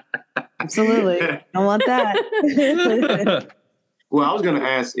 Absolutely. Don't want that. Well, I was going to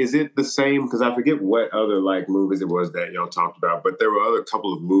ask, is it the same? Because I forget what other like movies it was that y'all talked about, but there were other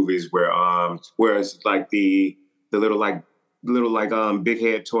couple of movies where it's like the little big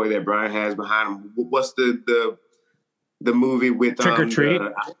head toy that Brian has behind him. What's the movie with Trick or Treat?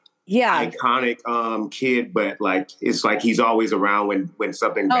 Iconic kid, but like it's like he's always around when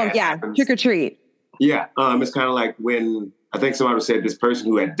something bad happens. Trick or Treat. Yeah, it's kind of like when I think somebody said this person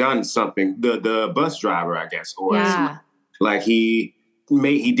who had done something, the bus driver, I guess, or like he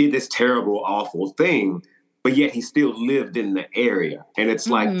did this terrible, awful thing, but yet he still lived in the area. And it's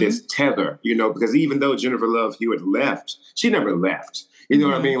like this tether, because even though Jennifer Love Hewitt left, she never left. You know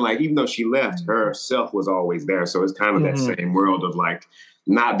what I mean? Like, even though she left, herself was always there. So it's kind of that same world of like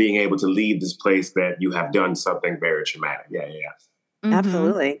not being able to leave this place that you have done something very traumatic. Yeah.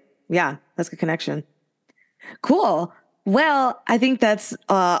 Absolutely. Yeah, that's a good connection. Cool. Well, I think that's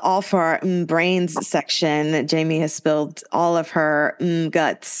all for our brains section. Jamie has spilled all of her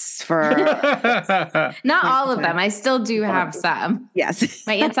guts for. Not all of them. I still do have some. Yes.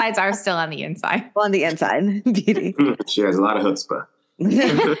 My insides are still on the inside. On the inside. Beauty. She has a lot of chutzpah.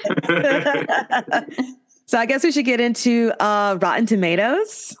 So I guess we should get into Rotten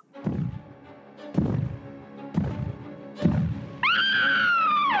Tomatoes.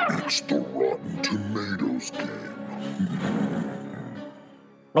 It's the Rotten Tomatoes game.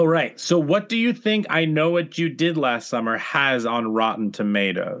 All right. So what do you think I Know What You Did Last Summer has on Rotten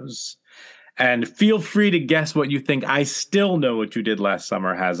Tomatoes? And feel free to guess what you think I Still Know What You Did Last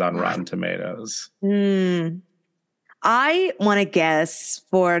Summer has on Rotten Tomatoes. I want to guess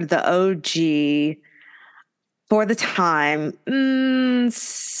for the OG, for the time,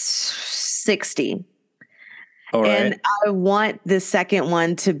 60. All right. And I want the second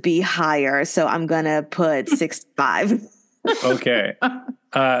one to be higher. So I'm going to put 65. Okay.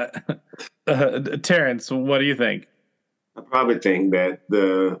 Terrence, what do you think? I probably think that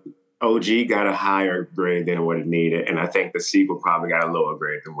the OG got a higher grade than what it needed, and I think the sequel probably got a lower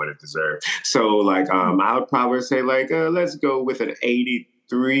grade than what it deserved. So, like, I would probably say, like, let's go with an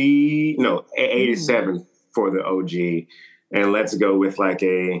 87 for the OG, and let's go with like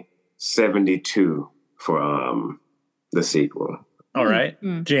a 72 for the sequel. All right,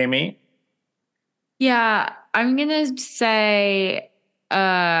 Jamie. Yeah, I'm gonna say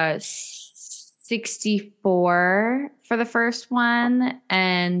 64 for the first one,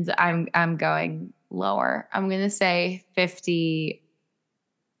 and I'm going lower. I'm gonna say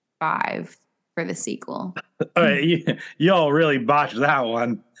 55 for the sequel. All right, y'all really botched that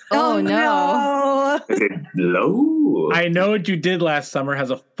one. Oh no. Is it low? I Know What You Did Last Summer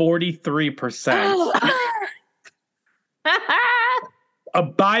has a 43%. A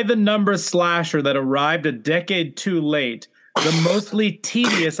by-the-number slasher that arrived a decade too late. The mostly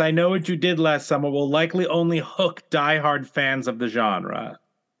tedious I Know What You Did Last Summer will likely only hook diehard fans of the genre.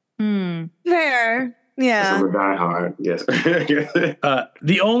 Fair. Yeah. I'm a diehard. Yes.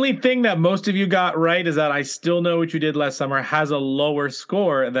 The only thing that most of you got right is that I Still Know What You Did Last Summer has a lower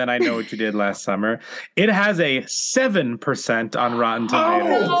score than I Know What You Did Last Summer. It has a 7% on Rotten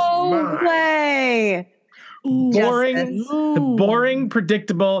Tomatoes. No way. Boring,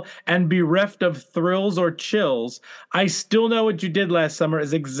 predictable, and bereft of thrills or chills. I Still Know What You Did Last Summer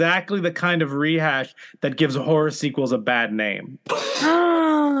is exactly the kind of rehash that gives horror sequels a bad name.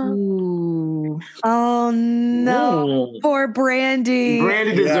 Oh no. Ooh. Poor Brandy.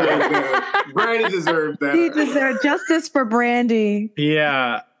 Brandy deserved that. Brandy deserved that. He deserved justice for Brandy.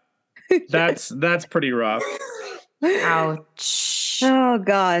 Yeah. That's pretty rough. Ouch. Oh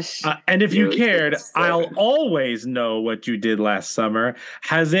gosh. And if you cared, I'll Always Know What You Did Last Summer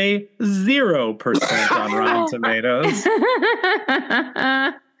has a 0% on Rotten Tomatoes.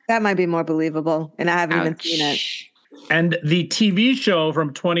 That might be more believable, and I haven't even seen it. And the TV show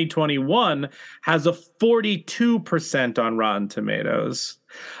from 2021 has a 42% on Rotten Tomatoes.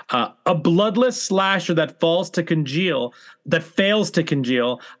 A bloodless slasher that fails to congeal.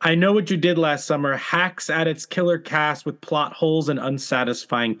 I Know What You Did Last Summer hacks at its killer cast with plot holes and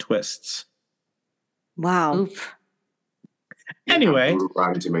unsatisfying twists. Wow. Oof. Anyway,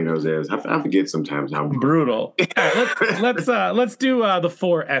 Rotten Tomatoes is. I forget sometimes how brutal. Let's do the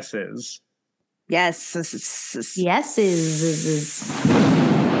 4 S's. Yes. Yeses.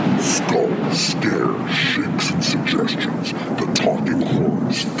 Skull, scares, shakes, and suggestions. The Talking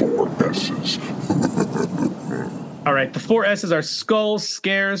Horns 4 S's. All right, the 4 S's are skulls,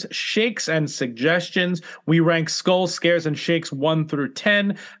 scares, shakes, and suggestions. We rank skulls, scares, and shakes 1 through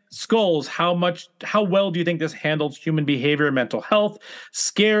 10. Skulls, how well do you think this handles human behavior and mental health?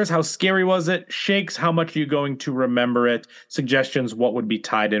 Scares, how scary was it? Shakes, how much are you going to remember it? Suggestions, what would be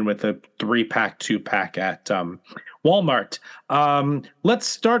tied in with a 3-pack, 2-pack at Walmart? Let's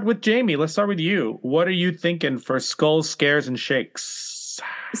start with Jamie. Let's start with you. What are you thinking for skulls, scares, and shakes?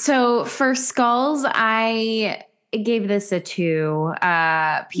 So for skulls, I gave this a 2.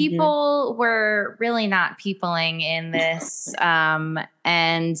 People were really not peopling in this,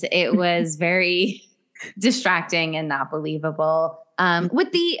 and it was very distracting and not believable.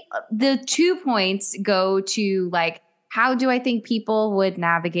 With the 2 points go to like, how do I think people would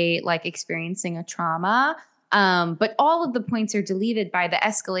navigate like experiencing a trauma? But all of the points are deleted by the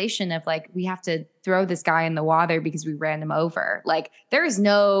escalation of like, we have to throw this guy in the water because we ran him over. Like, there is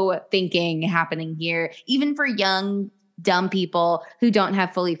no thinking happening here, even for young, dumb people who don't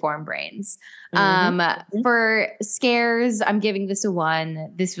have fully formed brains. For scares, I'm giving this a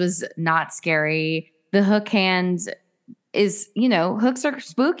 1. This was not scary. The hook hand is, hooks are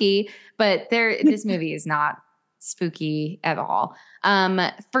spooky, but this movie is not spooky at all.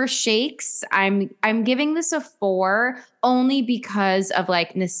 For Shakes, I'm giving this a 4 only because of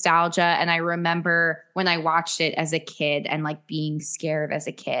like nostalgia, and I remember when I watched it as a kid and like being scared as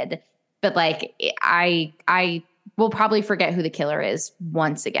a kid. But like I will probably forget who the killer is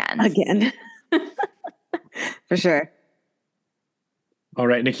once again. For sure. All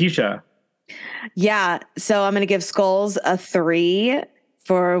right, Nikisha. Yeah, so I'm going to give Skulls a 3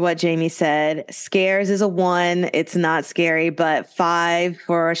 for what Jamie said. Scares is a 1. It's not scary, but 5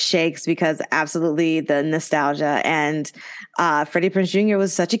 for Shakes because absolutely the nostalgia. And Freddie Prinze Jr.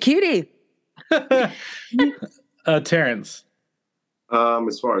 was such a cutie. Terrence.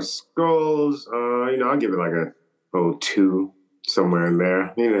 As far as Skulls, I'll give it like a 2, somewhere in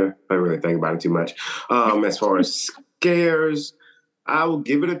there. I don't really think about it too much. As far as Scares, I will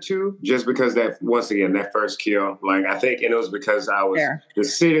give it a 2 just because that first kill, like I think, and it was because I was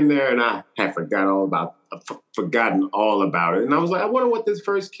just sitting there and I had forgotten all about it. And I was like, I wonder what this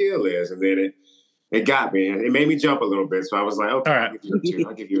first kill is. And then it got me. It made me jump a little bit. So I was like, okay, right.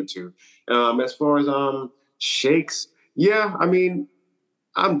 I'll give you a 2. As far as Shakes, yeah, I mean,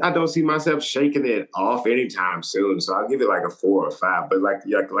 I don't see myself shaking it off anytime soon. So I'll give it like a 4 or 5. But like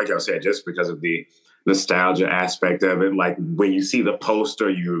I said, just because of the nostalgia aspect of it, like when you see the poster,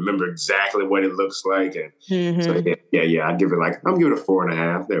 you remember exactly what it looks like. And so I'd give it I'm giving it a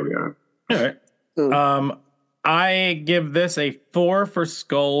 4.5. There we are. All right. I give this a 4 for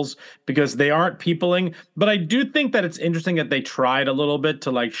Skulls because they aren't peopling, but I do think that it's interesting that they tried a little bit to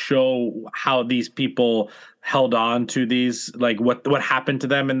like show how these people held on to these, like what happened to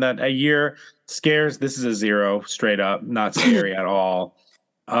them in that a year. Scares, this is a 0 straight up, not scary at all.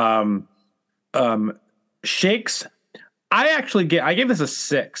 Shakes, I gave this a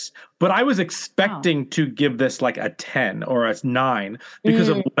 6, but I was expecting to give this like a 10 or a 9 because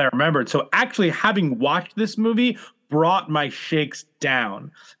of what I remembered. So actually having watched this movie brought my Shakes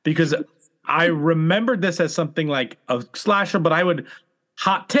down because I remembered this as something like a slasher, but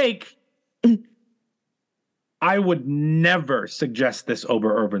hot take, I would never suggest this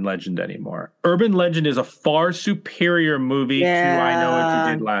over Urban Legend anymore. Urban Legend is a far superior movie to I Know What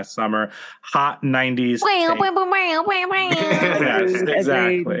You Did Last Summer. Hot 90s. Yes,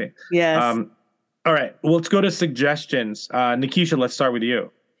 exactly. Yes. All right. Well, let's go to suggestions. Nikisha, let's start with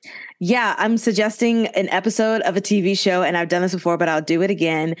you. Yeah, I'm suggesting an episode of a TV show, and I've done this before, but I'll do it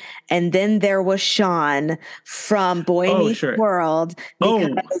again. And then there was Sean from Boy Meets World.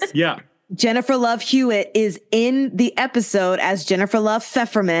 Yeah. Jennifer Love Hewitt is in the episode as Jennifer Love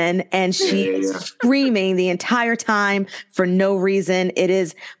Pfefferman, and she is screaming the entire time for no reason. It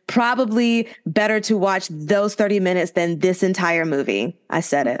is probably better to watch those 30 minutes than this entire movie. I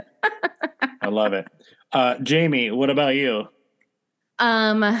said it. I love it. Jamie, what about you?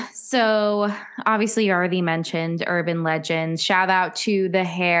 So obviously you already mentioned Urban Legend. Shout out to the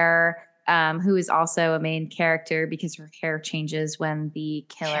hair. Who is also a main character because her hair changes when the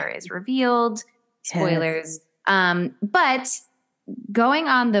killer is revealed. Spoilers. But going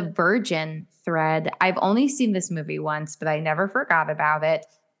on the Virgin thread, I've only seen this movie once, but I never forgot about it.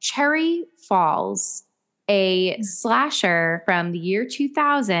 Cherry Falls, a slasher from the year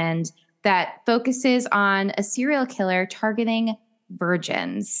 2000 that focuses on a serial killer targeting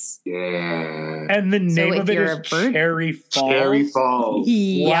virgins. Yeah. And the name of it is Cherry Falls. Cherry Falls.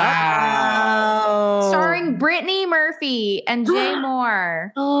 Wow. Starring Brittany Murphy and Jay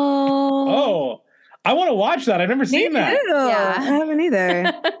Moore. Oh, I want to watch that. I've never seen that. Yeah. I haven't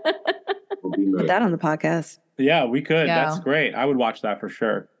either. Put that on the podcast. Yeah, we could. Yeah. That's great. I would watch that for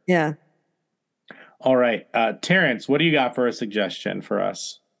sure. Yeah. All right. Terrence, what do you got for a suggestion for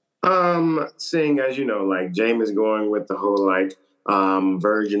us? Seeing as like Jamie's going with the whole like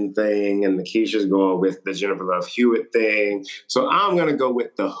Virgin thing, and Nikisha's going with the Jennifer Love Hewitt thing. So I'm going to go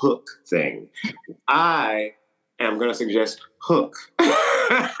with the Hook thing. I am going to suggest Hook. Oh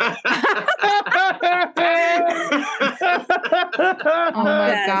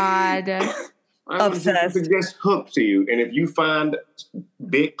my God. I'm obsessed. Suggest Hook to you. And if you find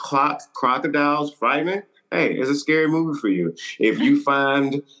big crocodiles frightening, hey, it's a scary movie for you. If you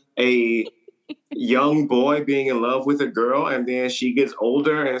find a young boy being in love with a girl and then she gets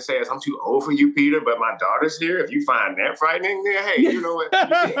older and says, I'm too old for you, Peter, but my daughter's here. If you find that frightening, then hey, you know what?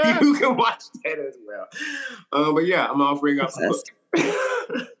 You can watch that as well. But yeah, I'm offering up Hook.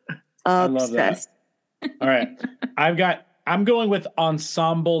 I love that. All right. I'm going with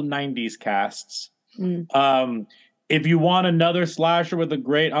ensemble 90s casts. If you want another slasher with a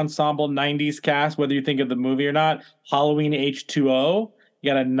great ensemble 90s cast, whether you think of the movie or not, Halloween H2O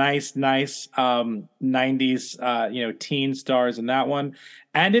You got a nice 90s teen stars in that one.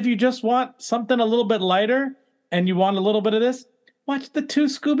 And if you just want something a little bit lighter and you want a little bit of this, watch the 2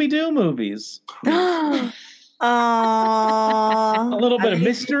 Scooby-Doo movies. Aww. A little bit of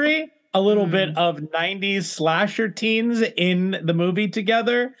mystery, a little bit of 90s slasher teens in the movie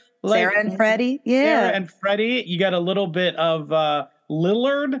together. Sarah and Freddie. Yeah. Sarah and Freddie. You got a little bit of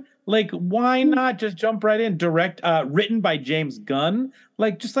Lillard. Like, why not just jump right in? Written by James Gunn.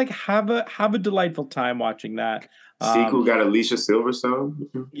 Have a delightful time watching that. Sequel got Alicia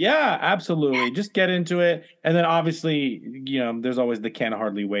Silverstone. Yeah, absolutely. Just get into it. And then obviously, there's always the can't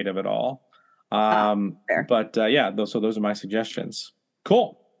hardly wait of it all. Those are my suggestions.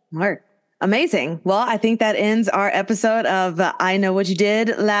 Cool. Mark. Amazing. Well, I think that ends our episode of I Know What You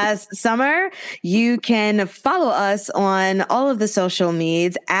Did Last Summer. You can follow us on all of the social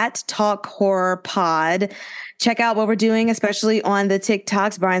medias at Talk Horror Pod. Check out what we're doing, especially on the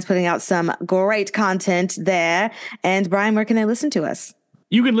TikToks. Brian's putting out some great content there. And Brian, where can they listen to us?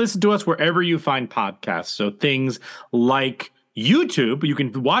 You can listen to us wherever you find podcasts. So things like YouTube, you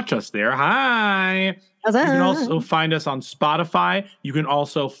can watch us there. Hi. You can also find us on Spotify. You can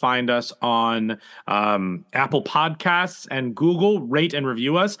also find us on Apple Podcasts and Google. Rate and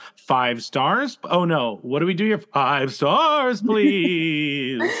review us 5 stars. Oh no, what do we do here? 5 stars,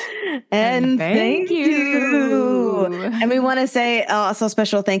 please. And thank you. And we want to say also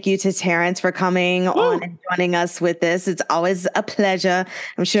special thank you to Terrence for coming on and joining us with this. It's always a pleasure.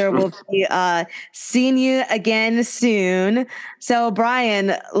 I'm sure we'll be seeing you again soon. So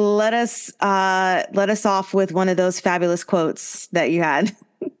Brian, let us off with one of those fabulous quotes that you had.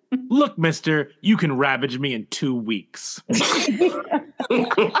 Look, mister, you can ravage me in 2 weeks.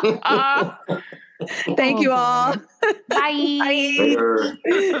 Thank you all. Bye. Later.